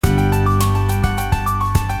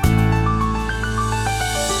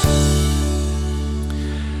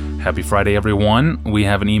Happy Friday, everyone. We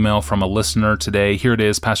have an email from a listener today. Here it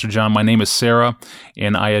is. Pastor John, my name is Sarah,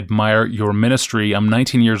 and I admire your ministry. I'm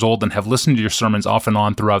 19 years old and have listened to your sermons off and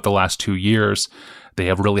on throughout the last 2 years. They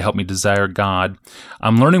have really helped me desire God.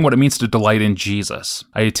 I'm learning what it means to delight in Jesus.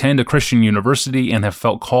 I attend a Christian university and have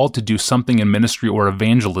felt called to do something in ministry or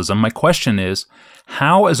evangelism. My question is,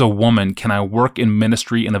 how as a woman can I work in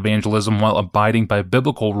ministry and evangelism while abiding by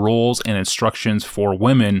biblical rules and instructions for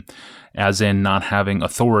women, as in not having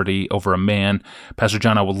authority over a man? Pastor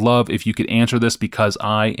John, I would love if you could answer this because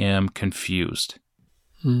I am confused.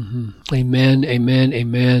 Mm-hmm. Amen, amen,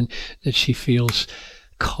 amen, that she feels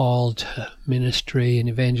called to ministry and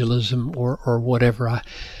evangelism or whatever.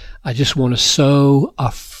 I just want to so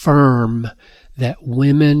affirm that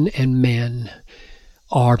women and men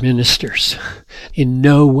are ministers. In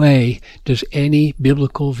no way does any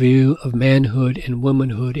biblical view of manhood and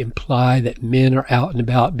womanhood imply that men are out and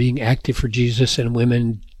about being active for Jesus and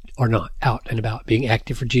women are not out and about being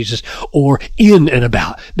active for Jesus, or in and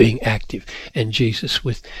about being active and Jesus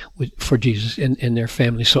for Jesus and their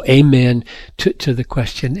family. So amen to the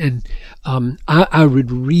question. And I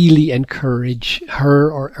would really encourage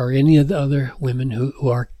her or any of the other women who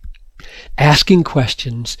are asking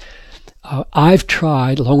questions. I've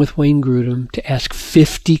tried, along with Wayne Grudem, to ask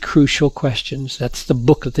 50 crucial questions. That's the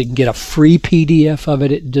booklet. They can get a free PDF of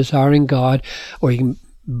it at Desiring God, or you can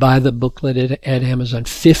buy the booklet at Amazon.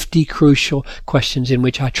 50 crucial questions in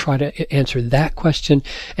which I try to answer that question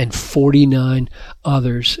and 49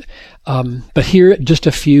 others. But here, just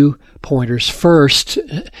a few pointers. First,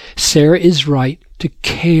 Sarah is right to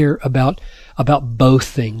care about both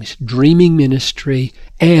things, dreaming ministry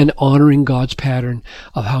and honoring God's pattern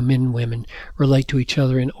of how men and women relate to each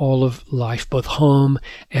other in all of life, both home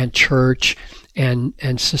and church and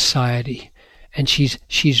society. And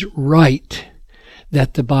she's right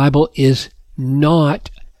that the Bible is not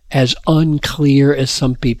as unclear as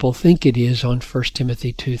some people think it is on 1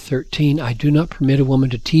 Timothy 2:13. I do not permit a woman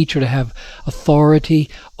to teach or to have authority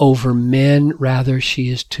over men. Rather, she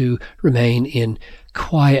is to remain in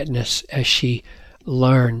quietness as she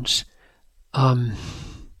learns.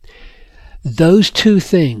 Those two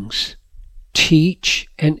things, teach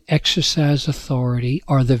and exercise authority,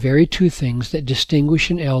 are the very two things that distinguish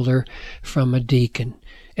an elder from a deacon.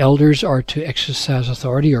 Elders are to exercise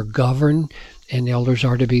authority or govern, and elders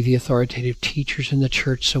are to be the authoritative teachers in the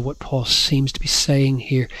church. So what Paul seems to be saying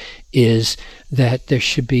here is that there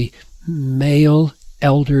should be male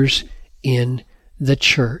elders in the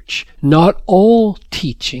church. Not all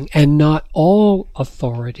teaching and not all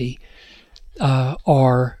authority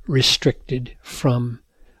are restricted from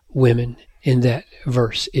women in that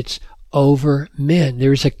verse. It's over men.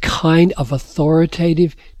 There's a kind of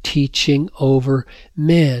authoritative teaching over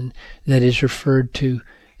men that is referred to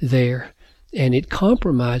there. And it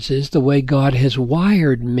compromises the way God has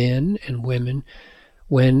wired men and women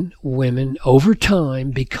when women over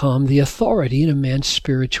time become the authority in a man's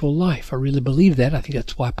spiritual life. I really believe that. I think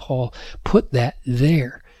that's why Paul put that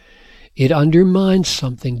there. It undermines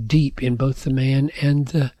something deep in both the man and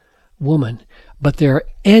the woman. But there are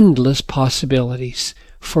endless possibilities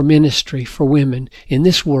for ministry for women in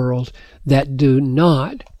this world that do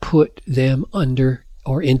not put them under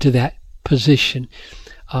or into that position.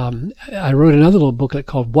 I wrote another little booklet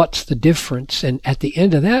called What's the Difference? And at the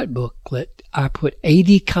end of that booklet, I put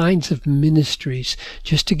 80 kinds of ministries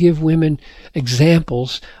just to give women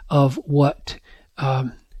examples of what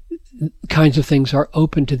kinds of things are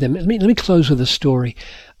open to them. Let me close with a story.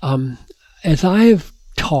 As I have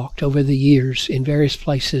talked over the years in various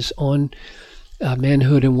places on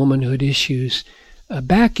manhood and womanhood issues,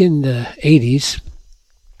 back in the 80s,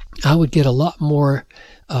 I would get a lot more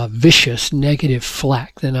vicious, negative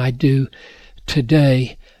flack than I do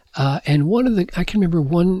today. And I can remember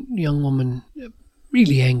one young woman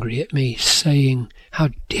really angry at me saying, "How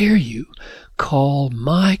dare you call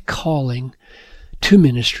my calling to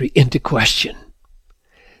ministry into question?"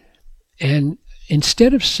 And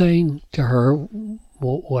instead of saying to her,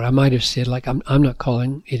 well, what I might have said, like, I'm not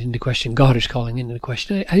calling it into question, God is calling it into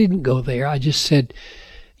question. I didn't go there. I just said,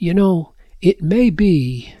 it may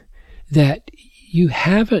be that you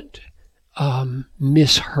haven't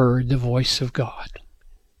misheard the voice of God,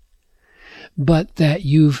 but that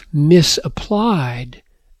you've misapplied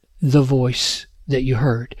the voice that you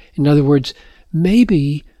heard. In other words,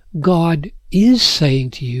 maybe God is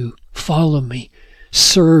saying to you, follow me,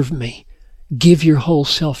 serve me, give your whole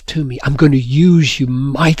self to me. I'm going to use you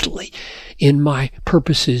mightily in my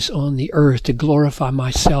purposes on the earth to glorify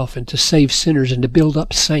myself and to save sinners and to build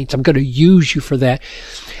up saints. I'm going to use you for that.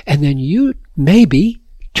 And then you maybe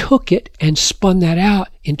took it and spun that out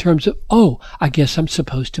in terms of, oh, I guess I'm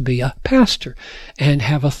supposed to be a pastor and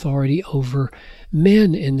have authority over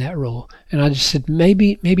men in that role. And I just said,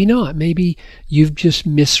 maybe not. Maybe you've just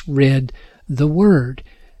misread the word.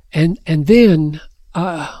 And then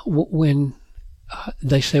when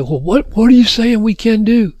they say, well, what are you saying we can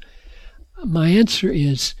do? My answer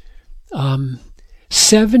is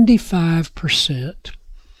 75%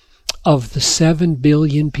 of the 7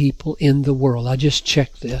 billion people in the world, I just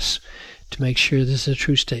checked this to make sure this is a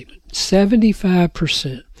true statement,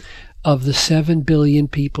 75% of the 7 billion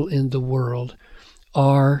people in the world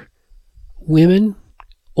are women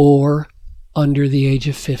or under the age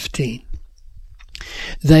of 15.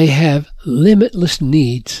 They have limitless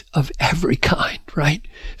needs of every kind, right?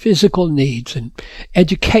 Physical needs and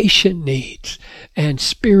education needs and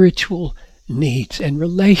spiritual needs and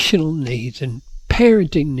relational needs and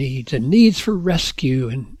parenting needs and needs for rescue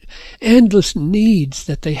and endless needs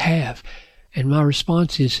that they have. And my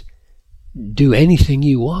response is, do anything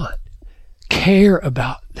you want. Care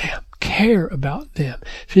about them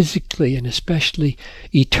physically and especially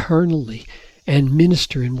eternally, and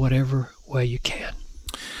minister in whatever way you can.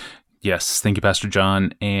 Yes, thank you, Pastor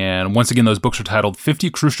John. And once again, those books are titled 50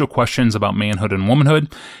 Crucial Questions About Manhood and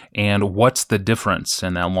Womanhood and What's the Difference?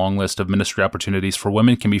 And that long list of ministry opportunities for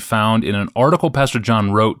women can be found in an article Pastor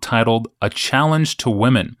John wrote titled A Challenge to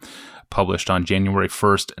Women, published on January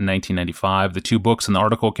 1st, 1995. The 2 books in the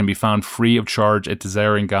article can be found free of charge at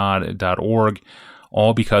desiringgod.org,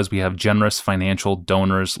 all because we have generous financial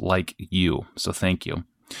donors like you. So thank you.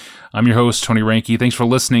 I'm your host, Tony Reinke. Thanks for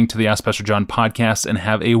listening to the Ask Pastor John podcast, and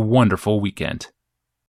have a wonderful weekend.